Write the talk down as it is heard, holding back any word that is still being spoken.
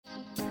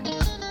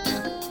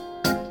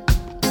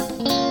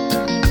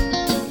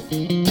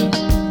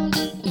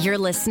You're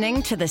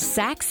listening to the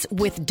Sex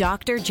with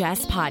Dr.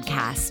 Jess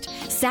podcast.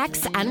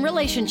 Sex and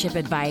relationship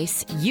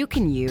advice you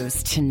can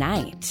use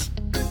tonight.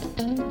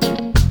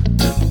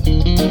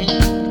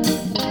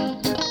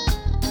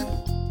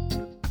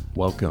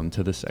 Welcome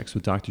to the Sex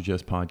with Dr.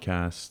 Jess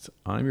podcast.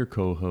 I'm your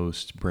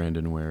co-host,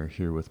 Brandon Ware,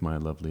 here with my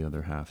lovely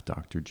other half,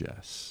 Dr.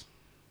 Jess.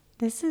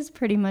 This is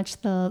pretty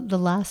much the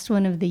last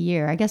one of the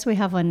year. I guess we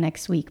have one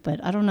next week,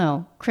 but I don't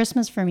know.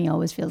 Christmas for me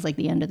always feels like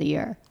the end of the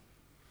year.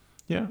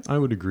 Yeah, I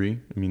would agree.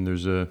 I mean,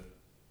 there's a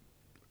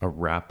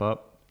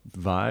wrap-up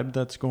vibe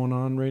that's going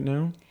on right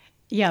now.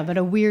 Yeah, but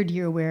a weird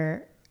year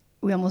where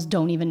we almost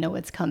don't even know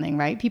what's coming,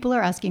 right? People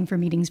are asking for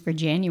meetings for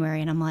January,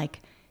 and I'm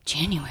like,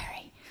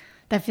 January?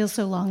 That feels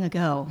so long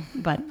ago.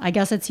 But I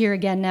guess it's here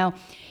again now.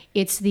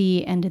 It's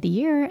the end of the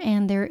year,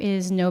 and there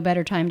is no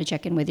better time to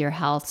check in with your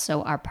health.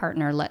 So our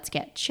partner, Let's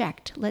Get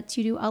Checked, lets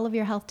you do all of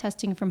your health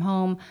testing from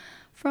home,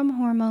 from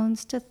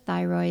hormones to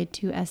thyroid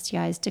to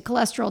STIs to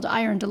cholesterol to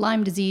iron to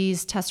Lyme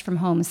disease. Test from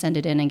home, send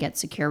it in, and get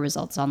secure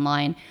results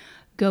online.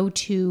 Go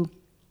to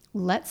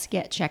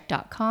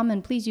letsgetchecked.com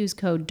and please use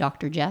code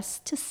Dr. Jess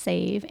to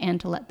save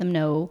and to let them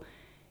know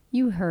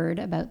you heard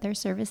about their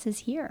services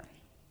here.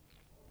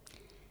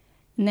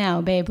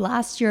 Now, babe,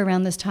 last year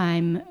around this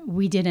time,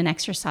 we did an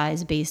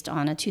exercise based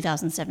on a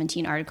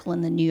 2017 article in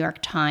the New York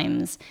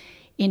Times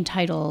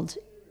entitled,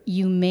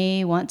 "You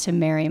May Want to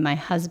Marry My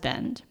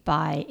Husband"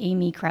 by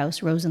Amy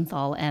Krouse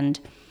Rosenthal. And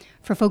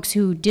for folks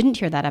who didn't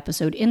hear that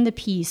episode, in the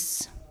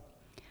piece,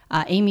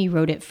 Amy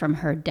wrote it from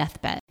her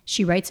deathbed.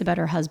 She writes about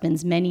her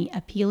husband's many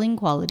appealing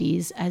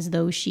qualities as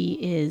though she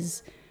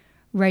is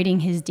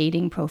writing his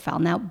dating profile.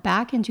 Now,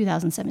 back in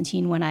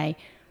 2017, when I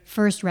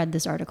first read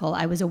this article,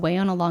 I was away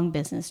on a long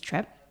business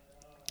trip,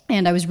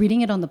 and I was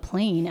reading it on the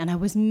plane, and I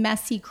was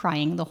messy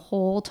crying the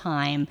whole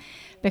time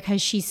because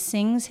she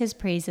sings his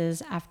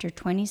praises after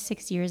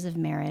 26 years of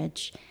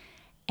marriage,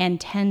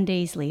 and 10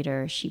 days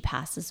later, she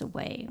passes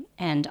away.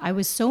 And I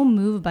was so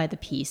moved by the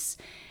piece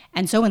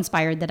and so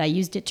inspired that I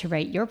used it to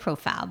write your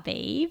profile,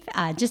 babe,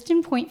 just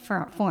in point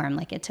form.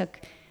 Like, it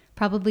took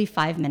probably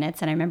 5 minutes,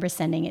 and I remember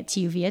sending it to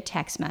you via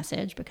text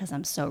message because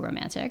I'm so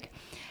romantic.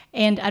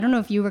 And I don't know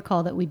if you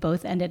recall that we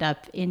both ended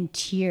up in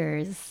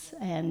tears,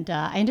 and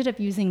I ended up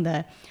using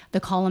the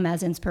column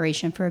as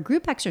inspiration for a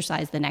group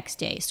exercise the next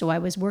day. So I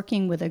was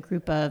working with a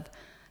group of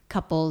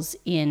couples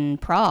in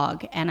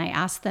Prague, and I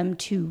asked them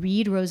to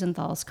read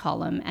Rosenthal's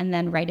column and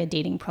then write a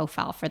dating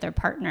profile for their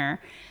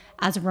partner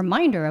as a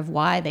reminder of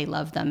why they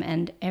love them.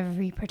 And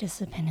every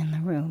participant in the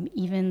room,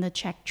 even the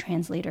Czech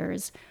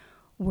translators,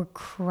 were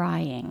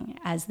crying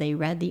as they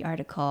read the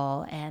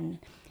article and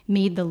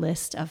made the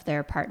list of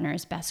their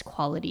partner's best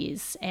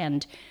qualities.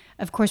 And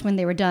of course, when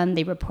they were done,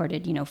 they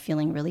reported,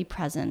 feeling really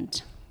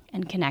present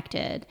and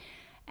connected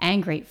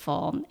and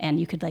grateful.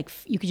 And you could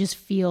just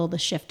feel the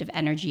shift of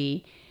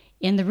energy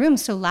in the room.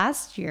 So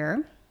last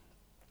year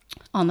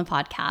on the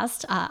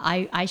podcast,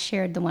 I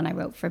shared the one I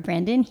wrote for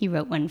Brandon. He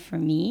wrote one for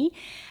me.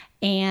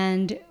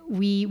 And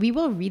we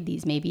will read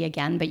these maybe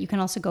again, but you can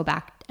also go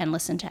back and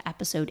listen to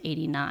episode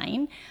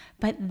 89.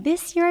 But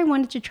this year I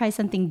wanted to try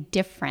something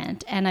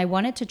different, and I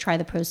wanted to try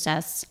the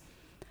process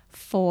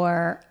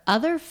for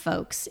other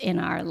folks in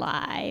our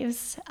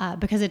lives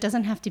because it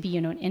doesn't have to be,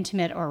 an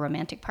intimate or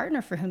romantic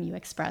partner for whom you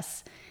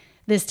express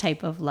this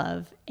type of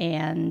love.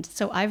 And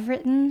so I've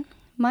written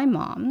my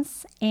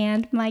mom's,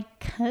 and my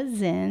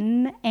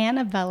cousin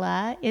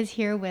Annabella is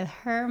here with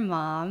her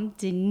mom,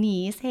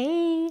 Denise.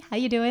 Hey, how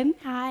you doing?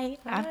 Hi.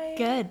 I'm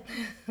good.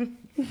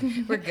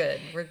 We're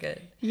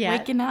good. Yeah.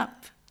 Waking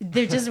up.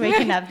 They're just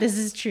waking up. This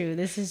is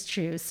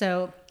true.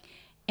 So,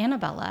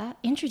 Annabella,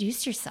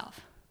 introduce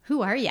yourself.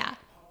 Who are ya?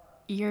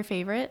 Your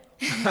favorite?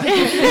 That's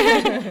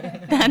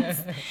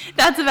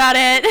about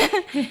it.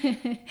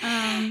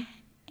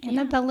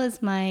 Annabella's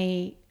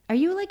are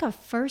you like a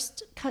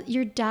first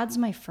your dad's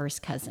my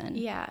first cousin.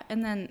 Yeah,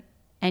 and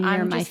you're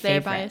I'm my just favorite.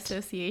 there by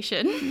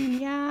association.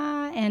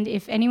 Yeah, and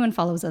if anyone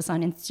follows us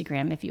on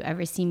Instagram, if you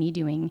ever see me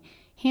doing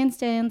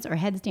handstands or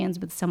headstands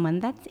with someone,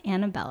 that's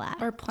Annabella.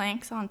 Or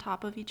planks on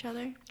top of each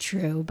other.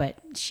 True, but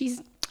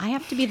I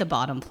have to be the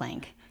bottom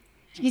plank.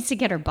 She needs to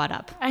get her butt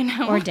up. I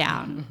know. Or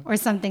down or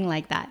something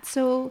like that.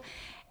 So,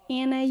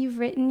 Anna, you've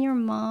written your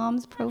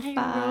mom's profile.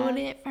 I wrote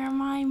it for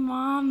my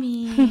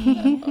mommy.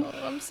 Oh,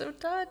 I'm so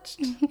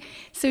touched.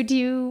 So do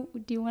you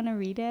want to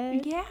read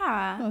it?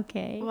 Yeah.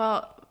 Okay.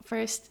 Well,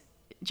 first,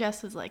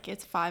 Jess was like,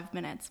 it's 5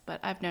 minutes,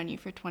 but I've known you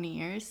for 20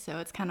 years, so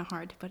it's kind of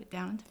hard to put it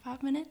down into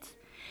 5 minutes.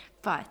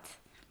 But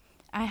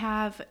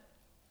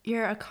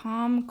you're a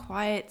calm,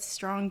 quiet,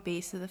 strong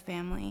base of the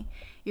family.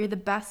 You're the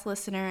best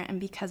listener, and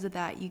because of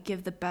that, you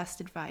give the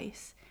best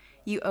advice.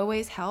 You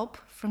always help,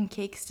 from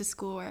cakes to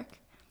schoolwork.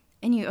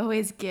 And you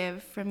always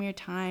give, from your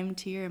time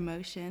to your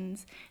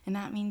emotions, and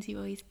that means you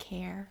always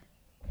care.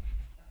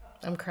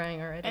 I'm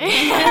crying already.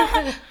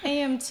 I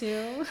am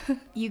too.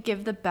 You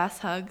give the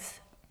best hugs,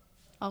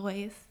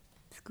 always,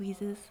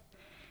 squeezes.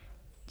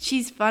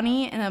 She's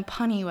funny in a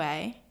punny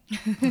way.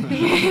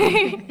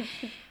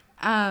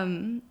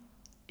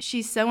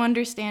 She's so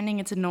understanding,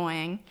 it's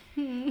annoying.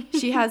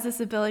 She has this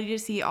ability to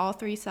see all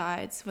three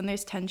sides when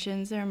there's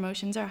tensions or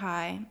emotions are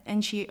high,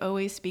 and she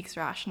always speaks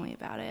rationally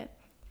about it.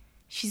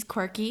 She's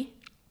quirky.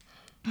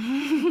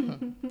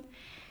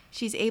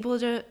 She's able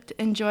to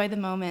enjoy the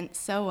moment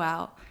so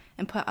well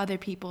and put other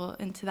people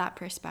into that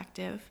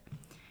perspective.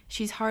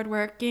 She's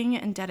hardworking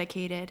and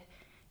dedicated.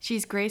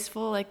 She's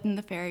graceful like in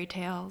the fairy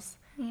tales.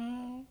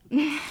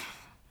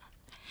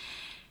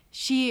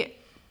 She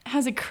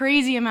has a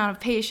crazy amount of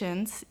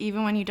patience,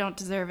 even when you don't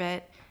deserve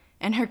it.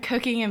 And her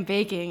cooking and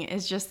baking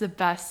is just the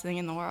best thing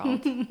in the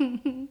world.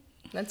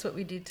 That's what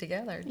we do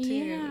together, too.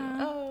 Yeah.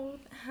 Oh,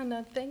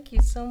 Hannah, thank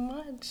you so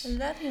much.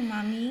 Love you,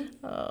 Mommy.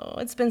 Oh,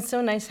 it's been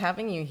so nice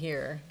having you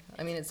here.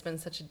 I mean, it's been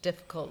such a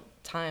difficult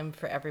time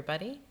for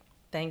everybody.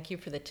 Thank you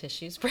for the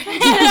tissues,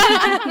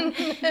 Brandon.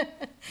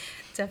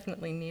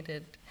 Definitely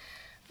needed.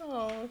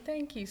 Oh,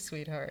 thank you,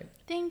 sweetheart.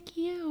 Thank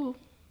you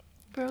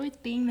for always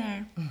being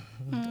there.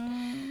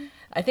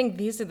 I think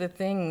these are the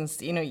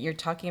things, you're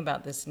talking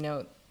about this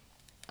note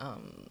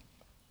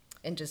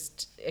and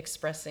just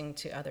expressing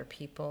to other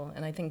people.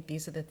 And I think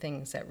these are the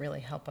things that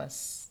really help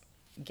us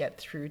get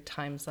through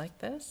times like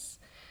this.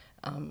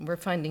 We're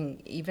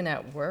finding even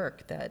at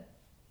work that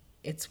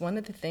it's one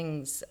of the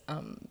things,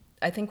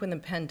 I think when the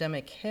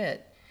pandemic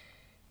hit,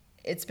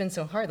 it's been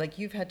so hard. Like,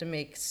 you've had to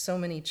make so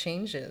many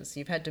changes.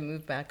 You've had to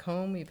move back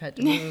home. You've had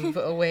to move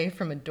away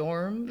from a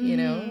dorm,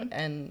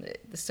 and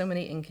so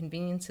many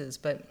inconveniences.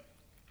 But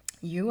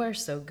you are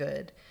so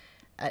good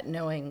at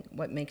knowing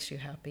what makes you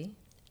happy.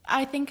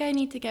 I think I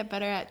need to get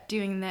better at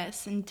doing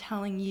this and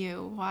telling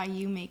you why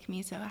you make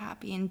me so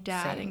happy, and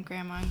Dad Same. and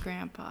Grandma and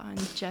Grandpa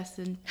and Jess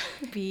and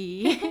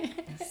B.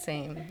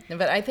 Same.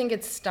 But I think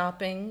it's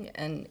stopping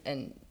and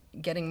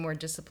getting more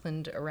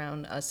disciplined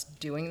around us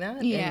doing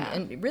that. Yeah.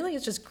 And really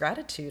it's just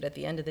gratitude at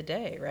the end of the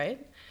day,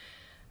 right?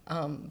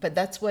 But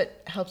that's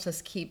what helps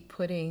us keep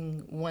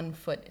putting one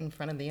foot in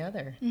front of the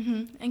other.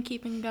 And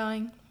keeping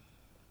going.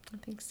 I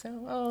think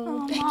so.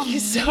 Oh, thank Mommy. you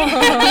so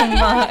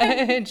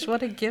much.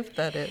 What a gift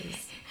that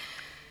is.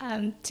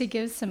 To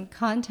give some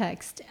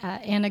context,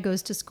 Anna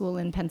goes to school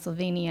in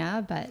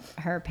Pennsylvania, but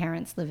her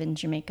parents live in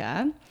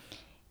Jamaica.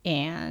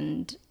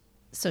 And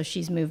so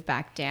she's moved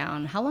back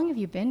down. How long have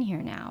you been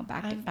here now,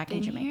 back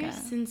in Jamaica? Here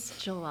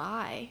since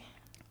July.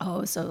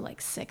 Oh, so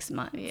like 6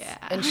 months. Yeah.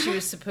 And she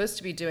was supposed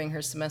to be doing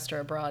her semester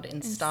abroad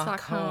in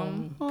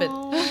Stockholm. but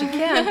she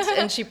can't,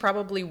 and she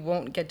probably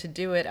won't get to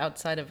do it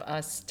outside of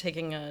us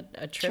taking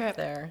a trip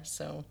there.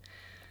 So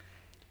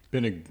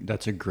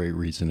That's a great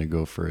reason to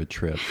go for a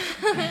trip.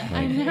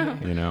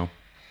 Like,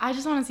 I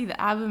just want to see the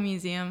ABBA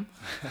Museum.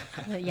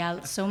 But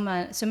yeah, so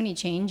many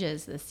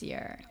changes this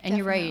year. And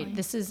You're right.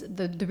 This is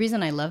the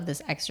reason I love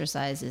this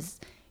exercise is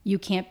you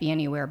can't be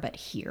anywhere but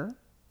here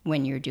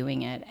when you're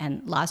doing it.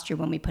 And last year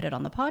when we put it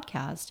on the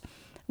podcast,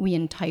 we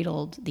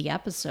entitled the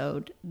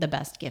episode "The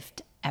Best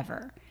Gift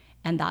Ever."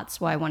 And that's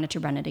why I wanted to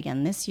run it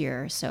again this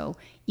year. So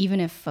even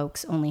if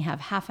folks only have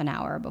half an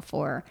hour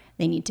before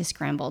they need to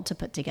scramble to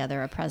put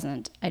together a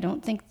present, I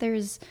don't think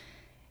there's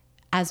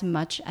as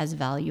much as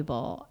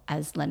valuable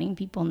as letting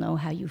people know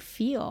how you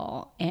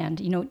feel.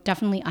 And,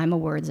 definitely I'm a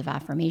words of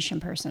affirmation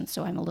person,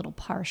 so I'm a little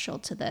partial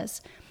to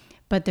this.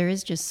 But there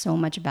is just so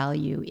much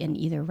value in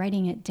either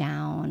writing it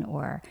down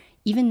or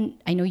even,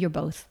 I know you're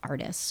both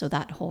artists, so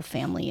that whole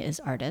family is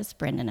artists.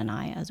 Brandon and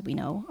I, as we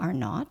know, are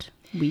not.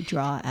 We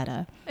draw at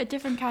A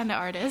different kind of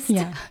artist.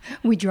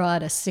 we draw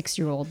at a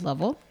 6-year-old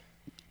level.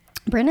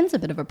 Brandon's a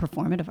bit of a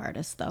performative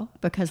artist, though,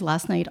 because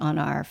last night on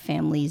our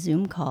family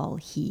Zoom call,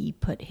 he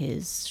put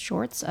his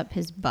shorts up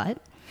his butt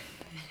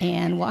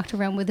and walked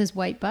around with his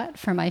white butt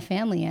for my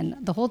family. And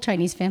the whole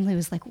Chinese family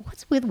was like,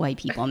 what's with white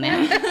people,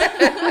 man?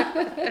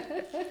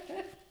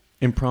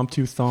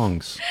 impromptu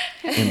thongs.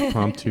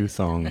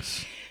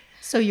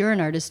 So you're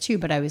an artist too,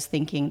 but I was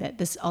thinking that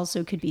this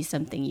also could be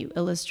something you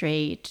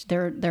illustrate.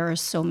 There are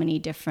so many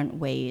different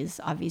ways.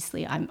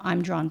 Obviously,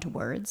 I'm drawn to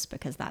words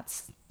because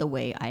that's the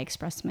way I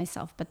express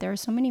myself. But there are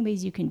so many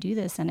ways you can do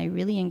this, and I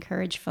really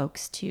encourage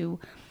folks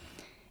to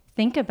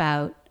think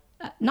about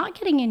not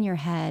getting in your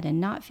head and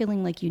not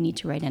feeling like you need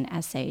to write an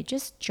essay,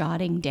 just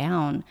jotting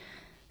down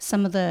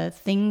some of the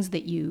things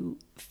that you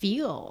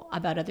feel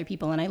about other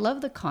people. And I love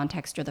the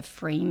context or the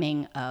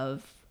framing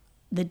of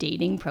the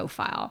dating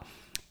profile.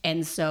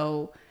 And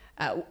so,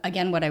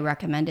 again, what I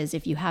recommend is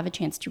if you have a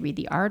chance to read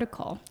the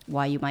article,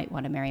 Why You Might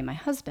Want to Marry My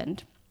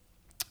Husband,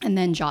 and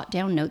then jot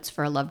down notes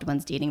for a loved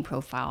one's dating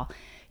profile,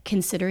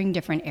 considering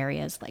different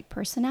areas like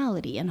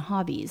personality and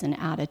hobbies and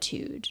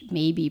attitude,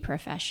 maybe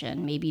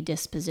profession, maybe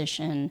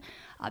disposition,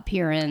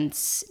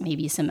 appearance,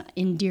 maybe some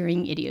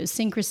endearing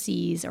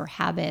idiosyncrasies or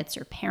habits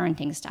or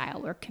parenting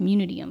style or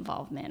community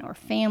involvement or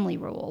family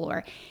role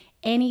or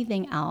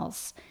anything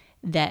else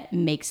that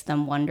makes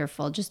them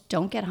wonderful. Just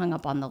don't get hung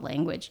up on the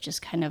language.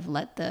 Just kind of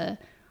let the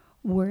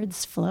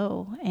words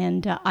flow.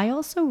 And I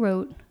also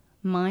wrote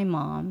my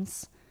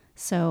mom's.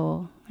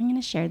 So I'm going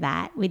to share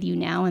that with you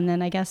now and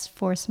then I guess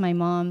force my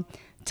mom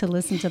to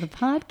listen to the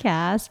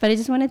podcast. But I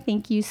just want to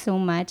thank you so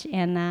much,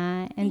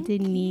 Anna and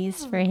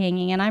Denise, for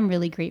hanging. And I'm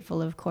really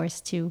grateful, of course,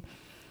 to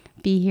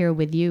be here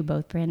with you,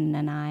 both Brandon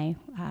and I.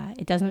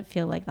 It doesn't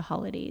feel like the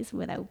holidays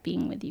without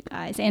being with you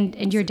guys.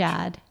 And your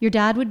dad. Your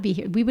dad would be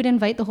here. We would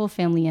invite the whole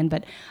family in,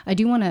 but I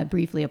do want to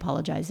briefly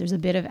apologize. There's a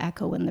bit of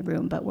echo in the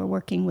room, but we're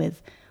working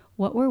with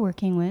what we're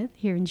working with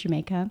here in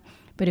Jamaica.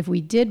 But if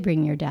we did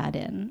bring your dad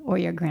in, or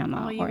your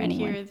grandma, all you or would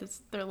anyone, hear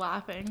is they're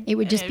laughing. it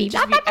would just be,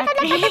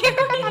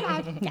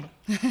 echoing.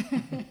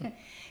 yeah.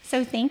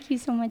 So thank you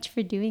so much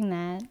for doing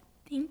that.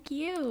 Thank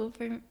you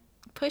for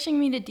pushing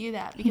me to do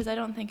that, because I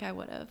don't think I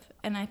would have,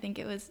 and I think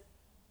it was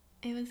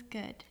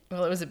good.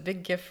 Well, it was a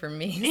big gift for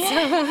me,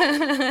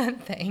 so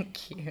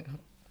thank you.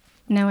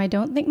 Now, I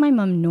don't think my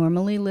mom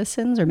normally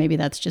listens, or maybe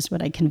that's just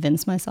what I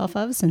convince myself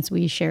of since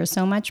we share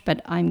so much,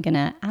 but I'm going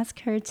to ask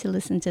her to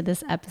listen to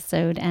this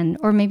episode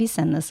or maybe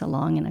send this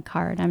along in a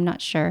card. I'm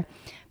not sure.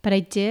 But I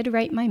did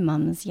write my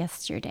mom's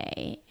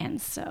yesterday,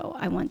 and so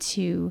I want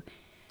to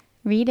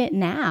read it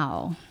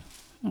now.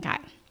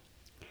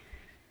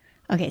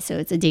 Okay, so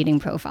it's a dating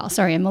profile.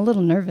 Sorry, I'm a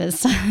little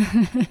nervous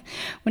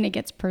when it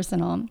gets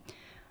personal.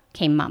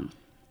 Okay, Mom.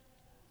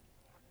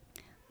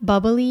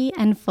 Bubbly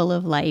and full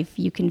of life,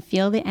 you can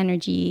feel the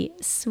energy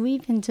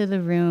sweep into the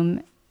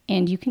room,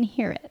 and you can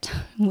hear it,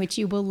 which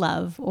you will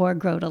love or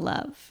grow to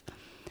love.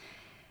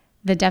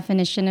 The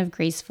definition of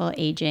graceful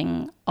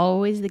aging,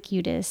 always the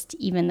cutest,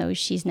 even though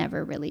she's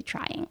never really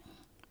trying.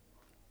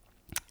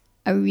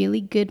 A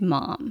really good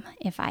mom.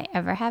 If I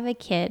ever have a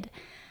kid,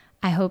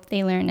 I hope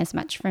they learn as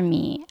much from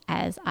me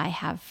as I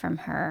have from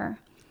her.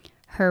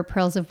 Her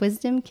pearls of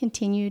wisdom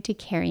continue to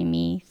carry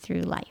me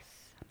through life.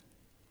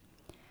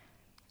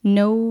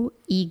 No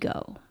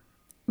ego,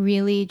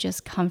 really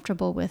just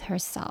comfortable with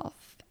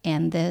herself.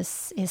 And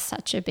this is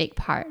such a big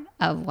part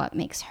of what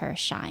makes her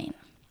shine.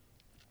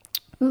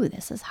 Ooh,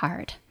 this is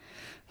hard.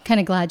 I'm kind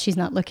of glad she's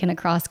not looking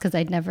across, because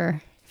I'd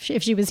never,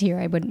 if she was here,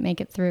 I wouldn't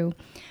make it through.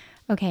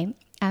 Okay,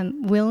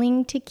 I'm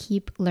willing to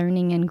keep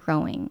learning and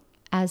growing.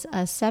 As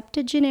a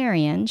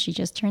septuagenarian, she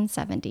just turned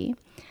 70,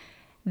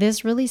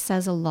 this really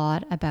says a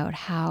lot about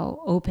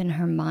how open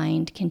her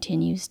mind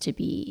continues to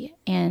be.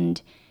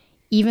 And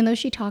even though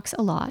she talks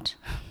a lot,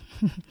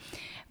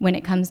 when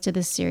it comes to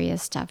the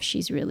serious stuff,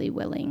 she's really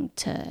willing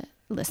to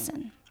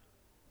listen.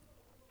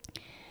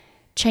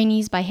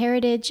 Chinese by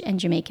heritage and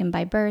Jamaican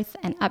by birth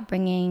and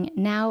upbringing,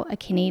 now a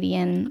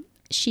Canadian,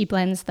 she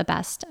blends the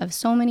best of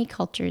so many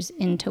cultures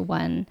into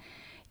one.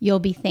 You'll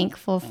be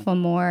thankful for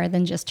more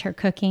than just her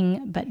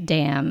cooking, but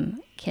damn,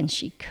 can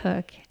she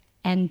cook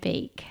and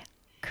bake.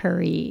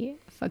 Curry,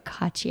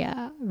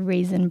 focaccia,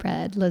 raisin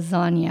bread,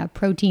 lasagna,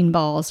 protein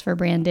balls for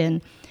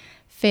Brandon,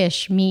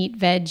 fish, meat,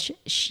 veg,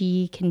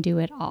 she can do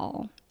it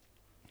all.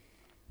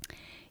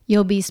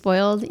 You'll be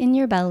spoiled in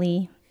your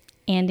belly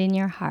and in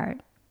your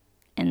heart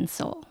and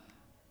soul.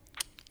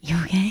 You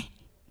okay?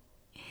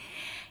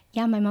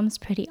 Yeah, my mom's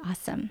pretty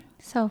awesome.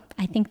 So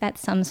I think that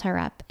sums her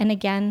up. And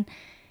again,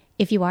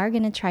 if you are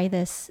going to try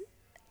this,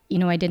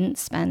 I didn't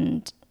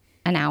spend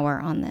an hour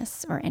on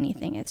this or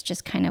anything. It's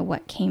just kind of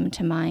what came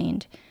to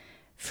mind,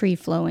 free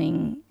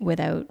flowing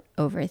without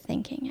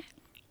overthinking it.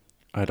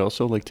 I'd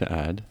also like to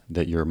add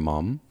that your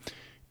mom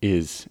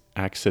is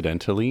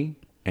accidentally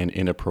and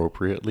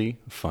inappropriately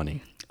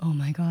funny. Oh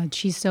my God,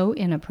 she's so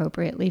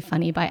inappropriately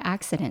funny by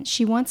accident.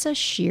 She wants a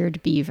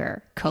sheared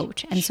beaver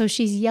coat. And so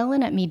she's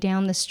yelling at me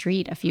down the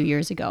street a few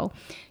years ago.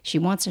 She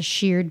wants a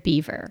sheared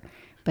beaver.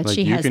 But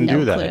she has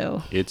no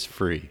clue. It's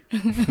free.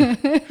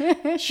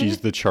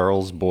 She's the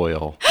Charles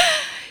Boyle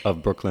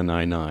of Brooklyn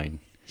Nine-Nine.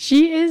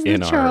 She is the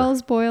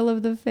Charles Boyle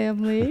of the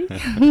family.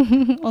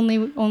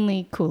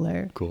 only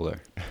cooler.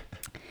 Cooler.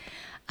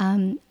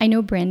 I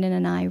know Brandon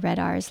and I read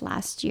ours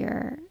last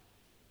year,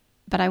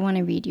 but I want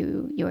to read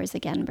you yours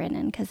again,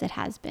 Brandon, because it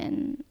has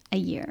been a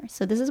year.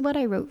 So this is what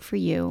I wrote for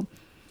you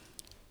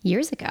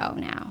years ago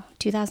now,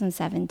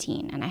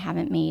 2017, and I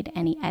haven't made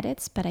any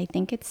edits, but I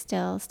think it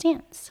still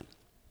stands.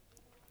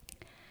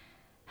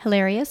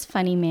 Hilarious,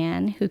 funny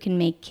man who can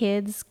make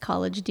kids,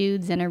 college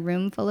dudes, and a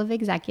room full of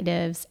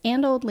executives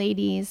and old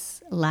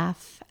ladies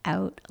laugh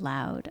out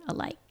loud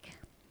alike.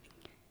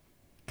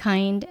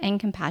 Kind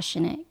and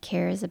compassionate,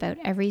 cares about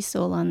every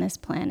soul on this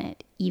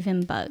planet,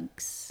 even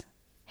bugs.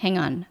 Hang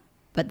on,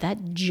 but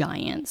that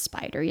giant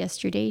spider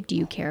yesterday, do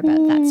you care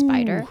about that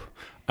spider?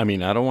 I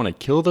mean, I don't want to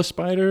kill the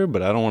spider,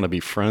 but I don't want to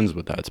be friends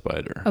with that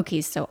spider. Okay,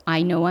 so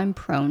I know I'm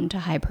prone to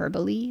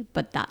hyperbole,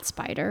 but that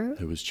spider...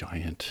 It was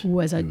giant.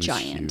 Was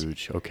giant.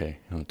 Huge. Okay,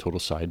 total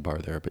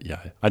sidebar there. But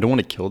yeah, I don't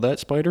want to kill that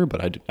spider,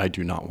 but I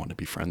do not want to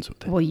be friends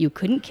with it. Well, you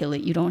couldn't kill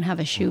it. You don't have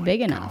a shoe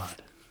big enough.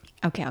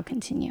 Okay, I'll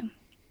continue.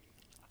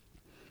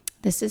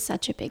 This is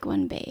such a big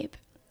one, babe.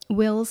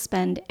 We'll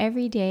spend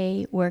every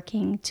day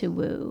working to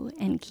woo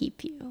and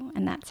keep you.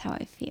 And that's how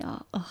I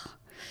feel. Ugh.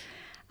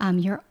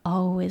 You're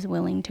always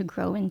willing to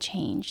grow and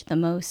change, the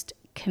most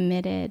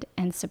committed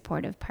and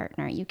supportive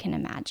partner you can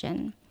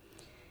imagine.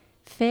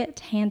 Fit,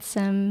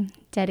 handsome,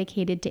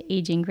 dedicated to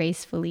aging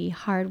gracefully,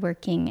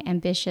 hardworking,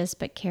 ambitious,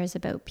 but cares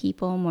about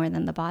people more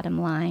than the bottom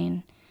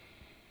line.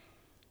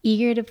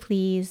 Eager to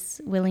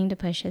please, willing to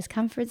push his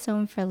comfort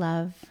zone for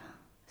love.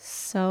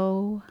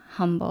 So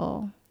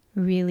humble,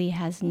 really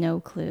has no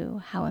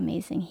clue how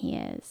amazing he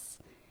is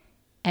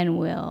and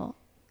will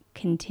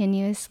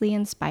continuously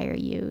inspire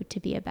you to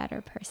be a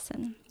better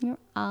person. You're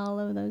all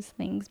of those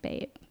things,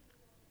 babe.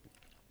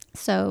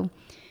 So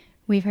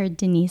we've heard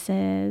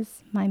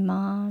Denise's, my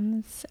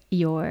mom's,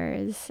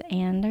 yours,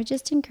 and I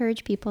just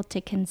encourage people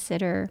to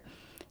consider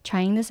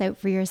trying this out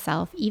for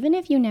yourself. Even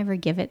if you never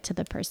give it to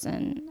the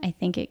person, I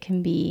think it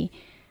can be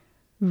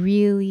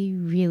really,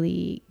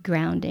 really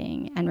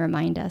grounding and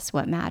remind us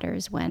what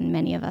matters when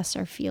many of us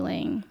are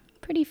feeling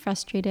pretty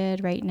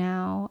frustrated right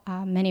now.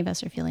 Many of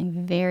us are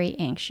feeling very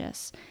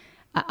anxious.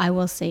 I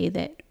will say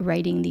that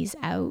writing these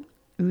out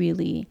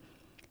really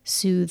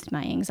soothed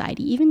my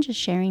anxiety, even just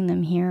sharing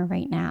them here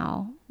right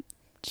now.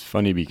 It's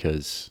funny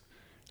because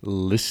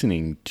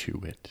listening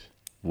to it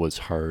was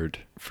hard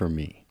for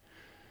me.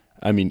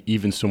 I mean,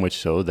 even so much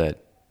so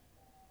that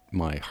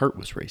my heart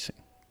was racing,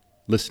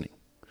 listening.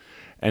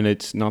 And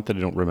it's not that I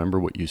don't remember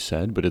what you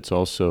said, but it's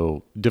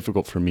also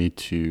difficult for me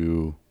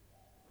to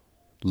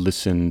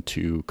listen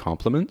to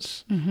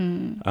compliments.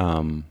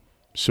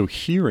 So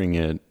hearing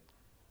it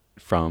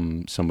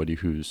from somebody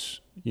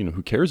who's,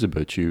 who cares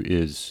about you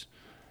is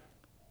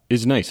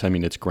nice. I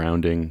mean, it's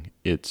grounding.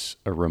 It's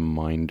a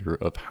reminder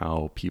of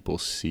how people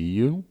see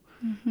you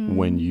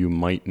when you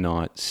might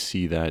not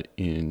see that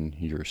in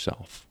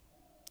yourself.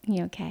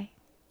 You okay?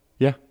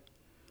 Yeah.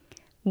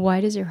 Why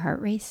does your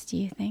heart race, do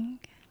you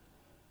think?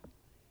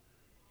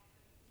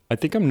 I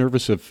think I'm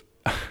nervous of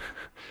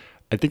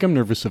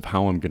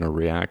how I'm going to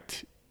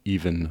react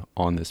even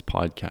on this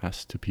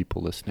podcast to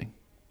people listening.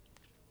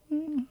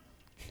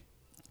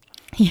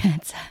 Yeah,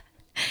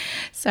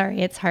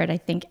 sorry, it's hard. I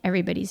think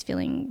everybody's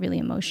feeling really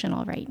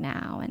emotional right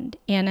now. And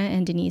Anna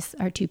and Denise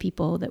are two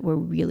people that we're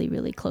really,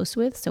 really close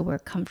with. So we're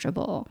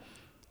comfortable,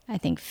 I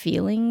think,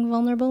 feeling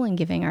vulnerable and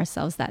giving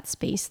ourselves that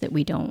space that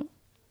we don't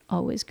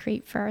always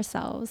create for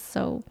ourselves.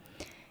 So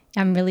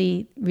I'm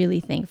really,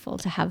 really thankful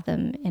to have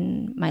them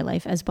in my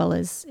life, as well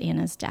as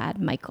Anna's dad,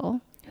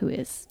 Michael, who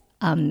is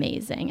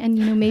amazing.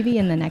 And, maybe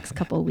in the next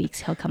couple of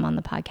weeks, he'll come on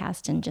the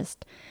podcast and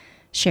just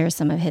share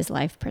some of his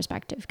life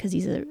perspective, because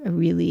he's a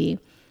really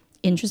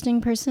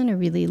interesting person, a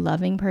really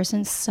loving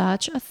person,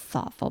 such a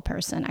thoughtful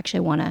person. Actually,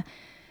 I want to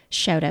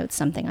shout out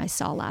something I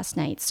saw last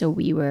night. So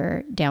we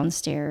were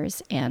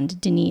downstairs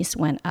and Denise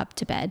went up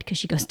to bed because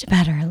she goes to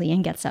bed early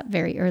and gets up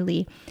very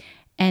early.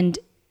 And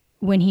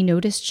when he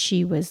noticed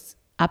she was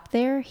up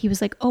there, he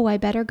was like, oh, I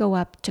better go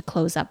up to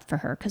close up for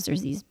her because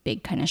there's these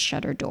big kind of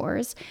shutter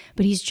doors.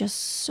 But he's just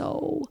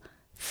so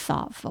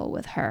thoughtful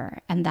with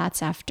her. And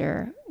that's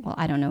after, well,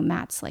 I don't know,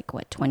 Matt's like,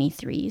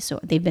 23? So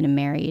they've been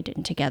married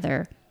and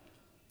together.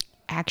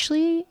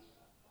 Actually,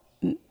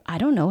 I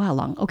don't know how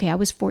long. Okay, I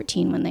was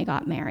 14 when they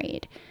got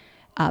married.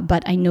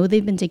 But I know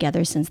they've been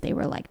together since they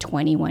were like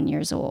 21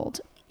 years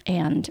old.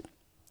 And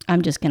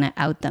I'm just going to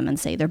out them and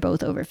say they're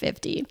both over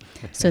 50.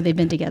 So they've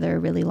been together a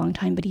really long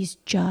time, but he's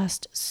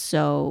just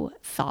so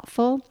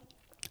thoughtful.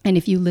 And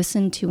if you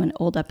listen to an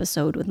old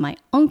episode with my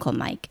Uncle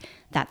Mike,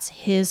 that's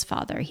his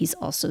father. He's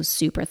also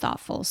super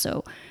thoughtful.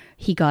 So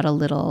he got a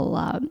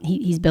little,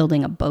 he's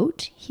building a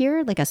boat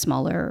here, like a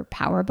smaller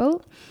power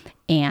boat.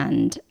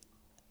 And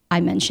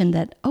I mentioned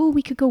that,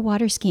 we could go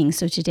water skiing.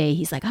 So today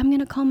he's like, I'm going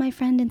to call my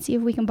friend and see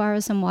if we can borrow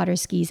some water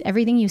skis.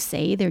 Everything you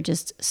say, they're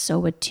just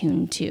so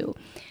attuned to.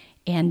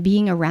 And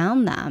being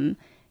around them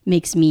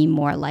makes me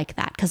more like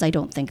that, because I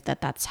don't think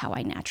that that's how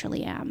I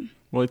naturally am.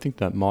 Well, I think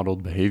that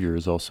modeled behavior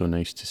is also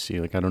nice to see.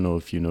 Like, I don't know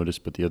if you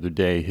noticed, but the other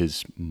day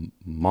his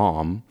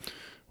mom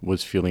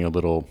was feeling a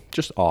little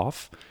just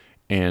off,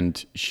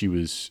 and she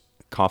was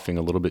coughing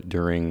a little bit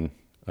during,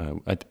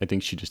 I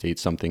think she just ate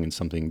something and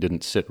something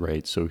didn't sit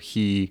right. So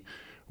he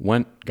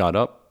got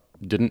up,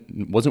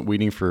 wasn't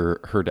waiting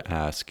for her to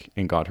ask,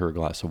 and got her a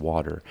glass of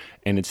water.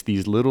 And it's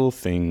these little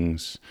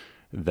things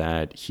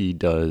that he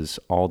does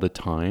all the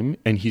time.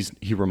 And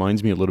he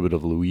reminds me a little bit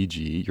of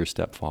Luigi, your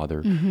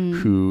stepfather,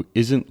 who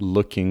isn't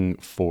looking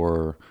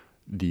for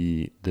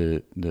the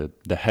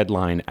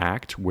headline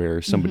act where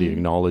somebody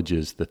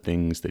acknowledges the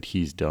things that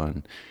he's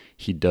done.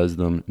 He does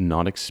them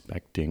not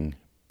expecting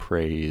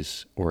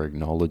praise or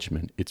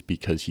acknowledgement. It's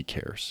because he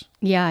cares.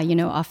 Yeah,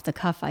 off the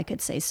cuff, I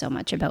could say so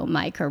much about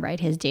Mike or write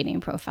his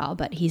dating profile,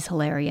 but he's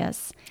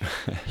hilarious.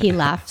 He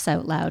laughs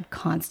out loud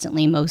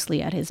constantly,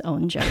 mostly at his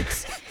own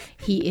jokes.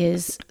 He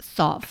is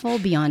thoughtful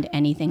beyond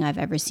anything I've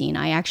ever seen.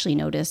 I actually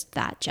noticed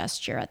that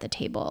gesture at the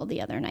table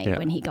the other night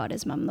when he got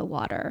his mom the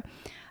water.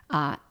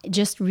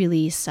 Just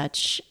really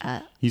such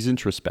a... He's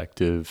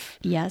introspective.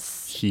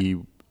 Yes.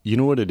 You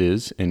know what it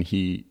is? And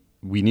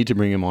we need to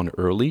bring him on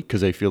early,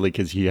 because I feel like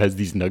he has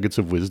these nuggets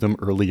of wisdom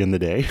early in the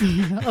day.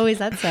 Oh, is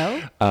that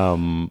so?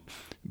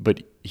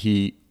 But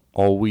he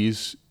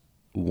always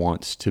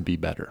wants to be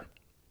better.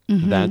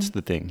 That's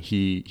the thing.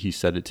 He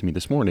said it to me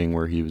this morning,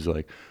 where he was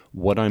like,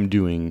 what I'm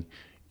doing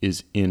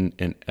is in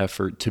an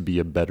effort to be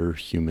a better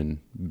human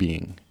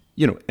being.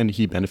 And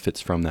he benefits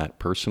from that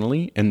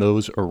personally, and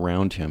those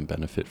around him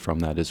benefit from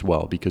that as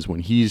well. Because when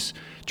he's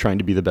trying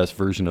to be the best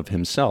version of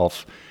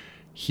himself,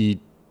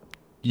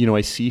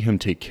 I see him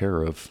take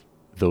care of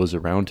those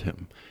around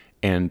him.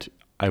 And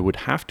I would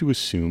have to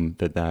assume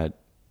that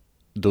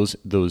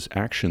those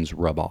actions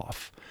rub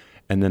off.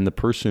 And then the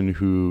person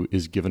who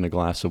is given a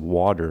glass of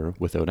water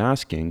without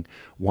asking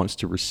wants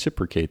to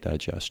reciprocate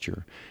that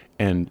gesture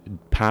and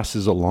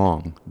passes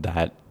along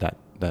that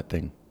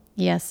thing.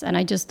 Yes, and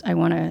I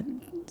want to,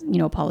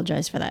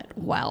 apologize for that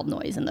wild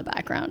noise in the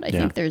background. I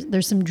think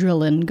there's some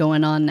drilling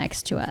going on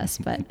next to us,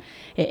 but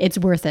it's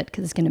worth it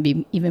because it's going to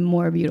be even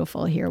more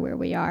beautiful here where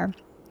we are.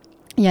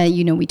 Yeah,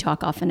 we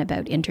talk often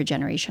about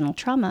intergenerational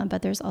trauma,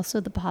 but there's also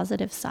the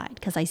positive side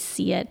because I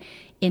see it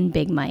in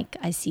Big Mike.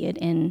 I see it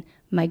in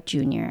Mike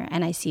Jr.,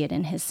 and I see it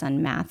in his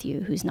son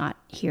Matthew, who's not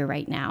here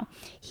right now.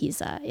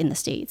 He's in the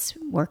States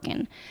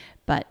working.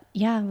 But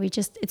yeah,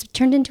 it's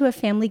turned into a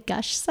family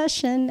gush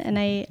session, and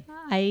I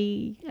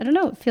don't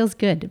know, it feels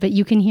good. But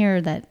you can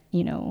hear that,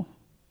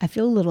 I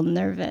feel a little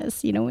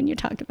nervous, when you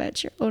talk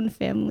about your own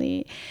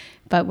family.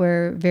 But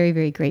we're very,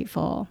 very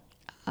grateful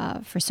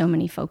for so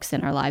many folks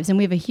in our lives. And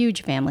we have a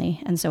huge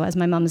family. And so as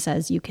my mom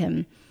says, you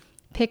can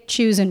pick,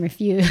 choose, and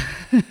refuse.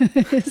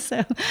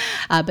 So,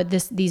 but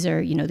these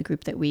are, the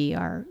group that we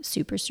are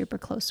super, super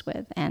close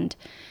with. And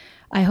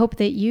I hope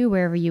that you,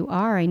 wherever you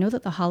are, I know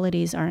that the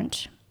holidays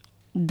aren't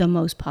the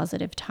most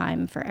positive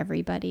time for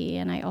everybody.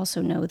 And I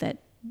also know that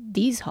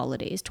these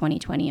holidays,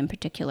 2020 in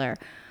particular,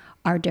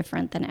 are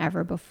different than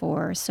ever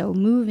before. So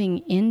moving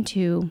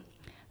into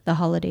the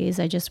holidays,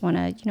 I just want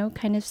to,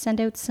 kind of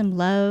send out some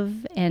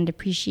love and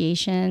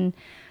appreciation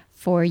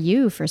for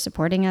you for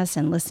supporting us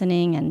and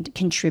listening and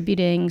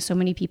contributing. So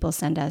many people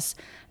send us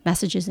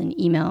messages and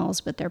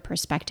emails with their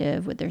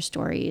perspective, with their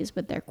stories,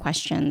 with their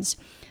questions.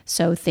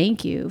 So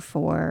thank you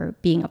for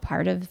being a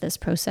part of this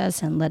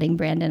process and letting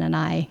Brandon and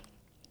I,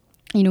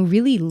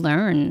 really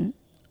learn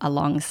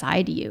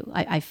alongside you.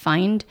 I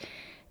find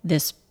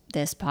this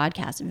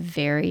podcast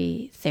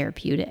very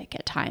therapeutic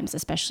at times,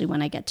 especially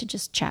when I get to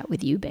just chat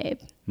with you, babe.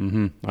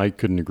 Mm-hmm. I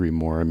couldn't agree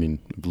more. I mean,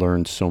 I've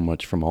learned so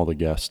much from all the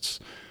guests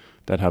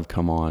that have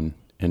come on,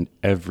 and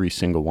every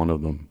single one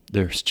of them,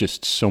 there's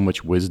just so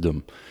much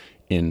wisdom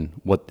in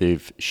what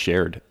they've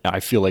shared. I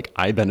feel like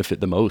I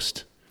benefit the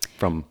most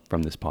from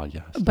this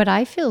podcast. But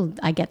I feel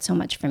I get so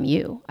much from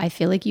you. I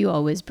feel like you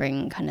always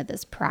bring kind of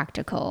this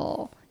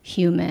practical,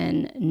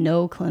 human,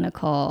 no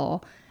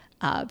clinical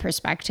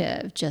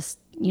perspective, just,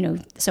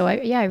 so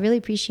I really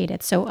appreciate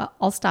it. So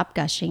I'll stop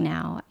gushing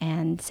now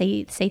and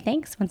say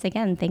thanks once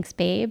again. Thanks,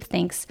 babe.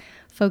 Thanks,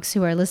 folks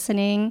who are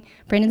listening.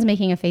 Brandon's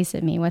making a face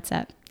at me. What's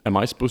up? Am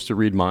I supposed to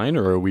read mine,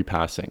 or are we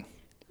passing?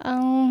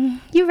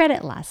 You read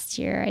it last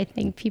year. I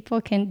think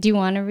people can. Do you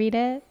want to read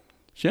it?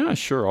 Yeah,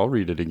 sure. I'll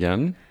read it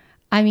again.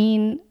 I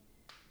mean,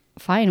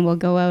 fine. We'll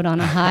go out on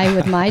a high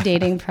with my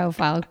dating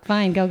profile.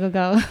 Fine. Go.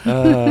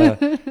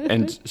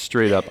 And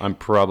straight up, I'm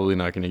probably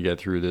not going to get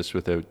through this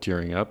without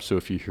tearing up. So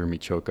if you hear me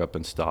choke up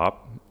and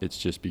stop, it's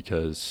just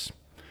because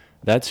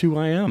that's who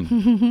I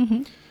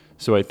am.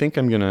 So I think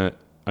I'm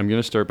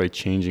gonna start by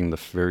changing the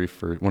very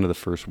first one of the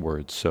first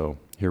words. So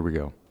here we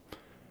go.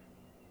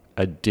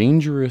 A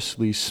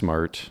dangerously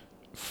smart,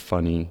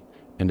 funny,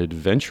 and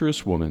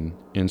adventurous woman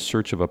in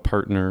search of a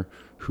partner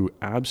who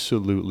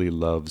absolutely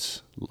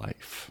loves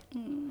life.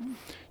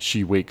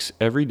 She wakes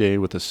every day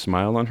with a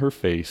smile on her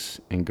face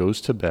and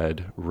goes to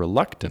bed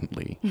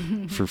reluctantly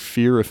for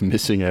fear of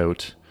missing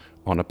out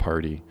on a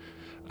party,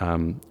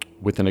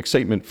 with an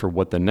excitement for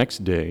what the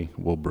next day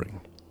will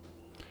bring.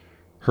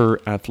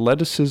 Her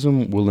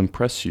athleticism will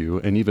impress you,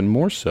 and even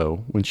more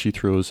so when she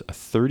throws a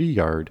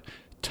 30-yard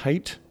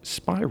tight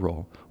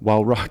spiral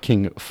while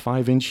rocking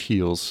 5-inch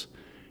heels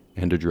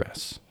and a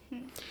dress.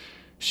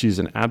 She's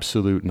an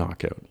absolute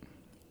knockout.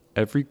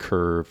 Every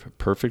curve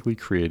perfectly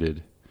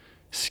created,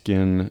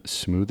 skin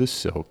smooth as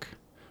silk,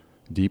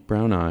 deep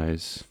brown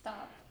eyes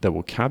that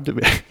will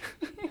captivate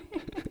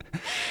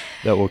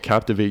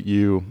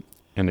you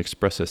and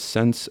express a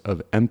sense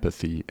of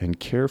empathy and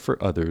care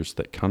for others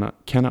that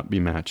cannot be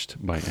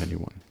matched by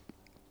anyone.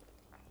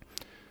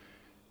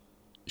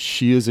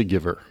 She is a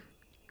giver.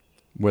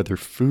 Whether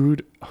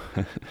food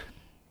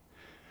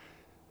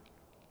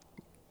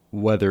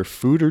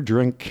or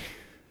drink.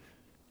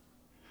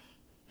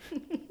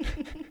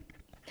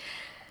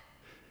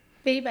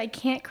 Babe, I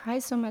can't cry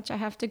so much. I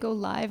have to go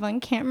live on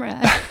camera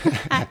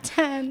at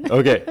 10.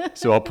 Okay,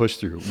 so I'll push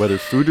through. Whether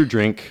food or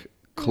drink,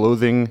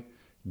 clothing,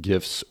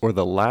 gifts, or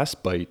the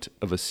last bite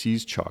of a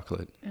seized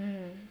chocolate,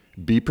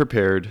 be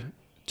prepared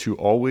to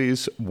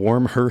always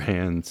warm her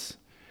hands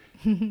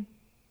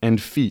and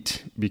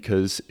feet,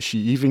 because she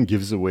even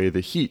gives away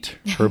the heat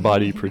her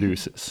body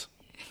produces.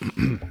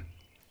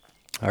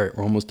 All right,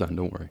 we're almost done.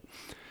 Don't worry.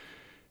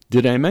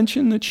 Did I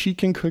mention that she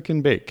can cook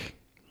and bake?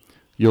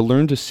 You'll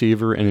learn to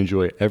savor and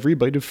enjoy every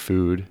bite of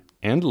food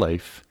and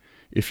life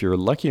if you're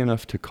lucky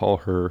enough to call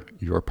her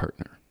your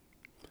partner.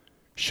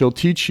 She'll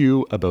teach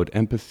you about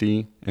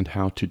empathy and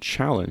how to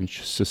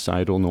challenge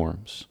societal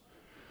norms.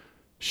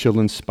 She'll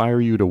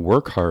inspire you to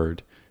work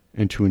hard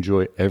and to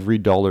enjoy every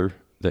dollar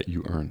that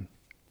you earn.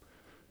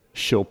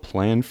 She'll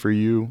plan for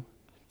you,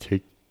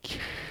 take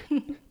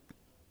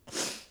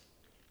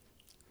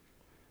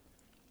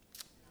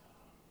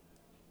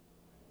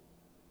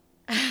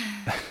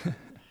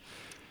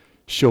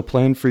She'll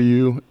plan for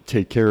you,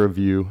 take care of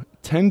you,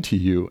 tend to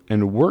you,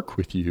 and work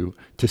with you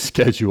to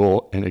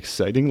schedule an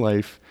exciting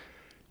life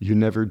you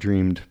never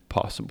dreamed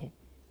possible.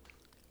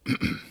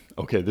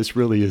 Okay, this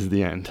really is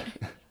the end.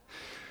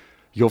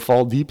 You'll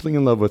fall deeply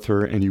in love with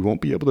her, and you won't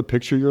be able to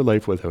picture your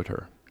life without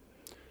her.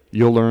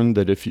 You'll learn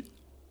that if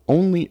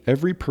only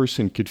every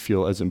person could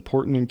feel as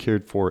important and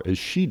cared for as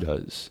she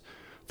does,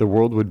 the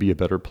world would be a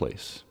better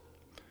place.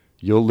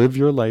 You'll live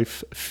your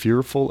life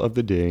fearful of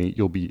the day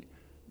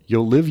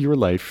you'll live your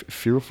life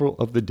fearful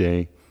of the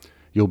day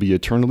you'll be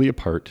eternally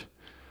apart,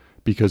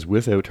 because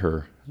without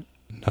her,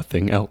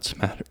 nothing else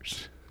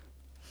matters.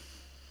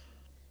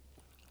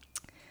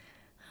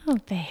 Oh,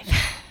 babe.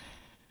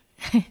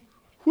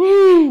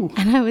 Woo!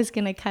 And I was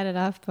going to cut it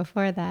off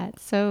before that.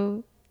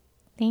 So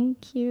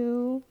thank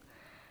you.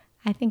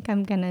 I think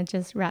I'm going to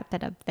just wrap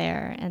it up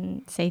there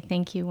and say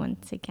thank you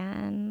once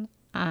again,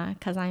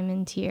 because I'm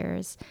in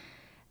tears.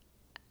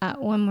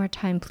 One more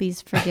time,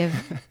 please forgive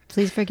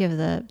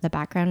the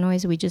background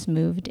noise. We just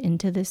moved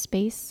into this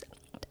space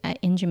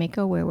in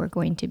Jamaica where we're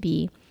going to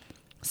be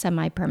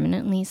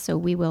semi-permanently. So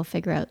we will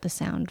figure out the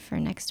sound for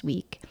next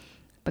week,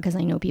 because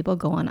I know people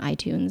go on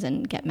iTunes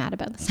and get mad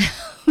about the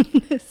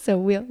sound. So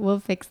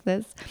we'll fix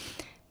this.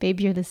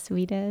 Babe, you're the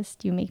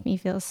sweetest. You make me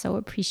feel so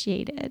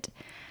appreciated.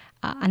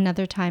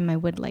 Another time I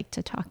would like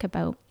to talk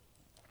about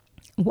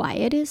why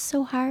it is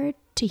so hard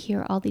to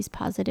hear all these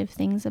positive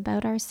things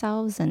about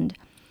ourselves, and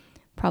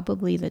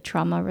probably the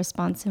trauma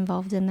response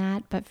involved in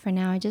that. But for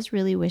now, I just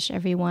really wish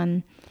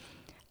everyone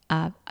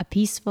a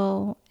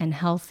peaceful and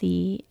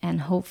healthy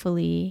and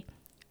hopefully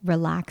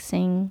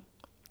relaxing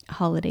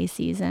holiday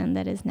season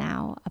that is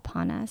now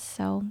upon us.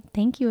 So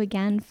thank you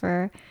again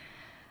for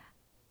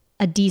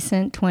a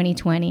decent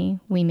 2020.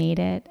 We made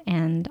it,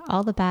 and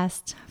all the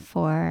best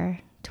for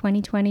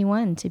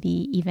 2021 to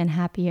be even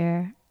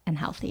happier and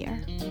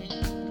healthier.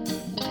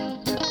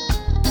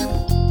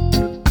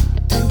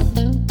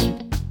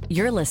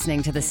 You're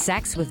listening to the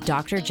Sex with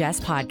Dr. Jess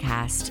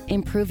podcast.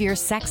 Improve your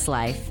sex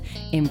life,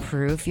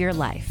 improve your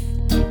life.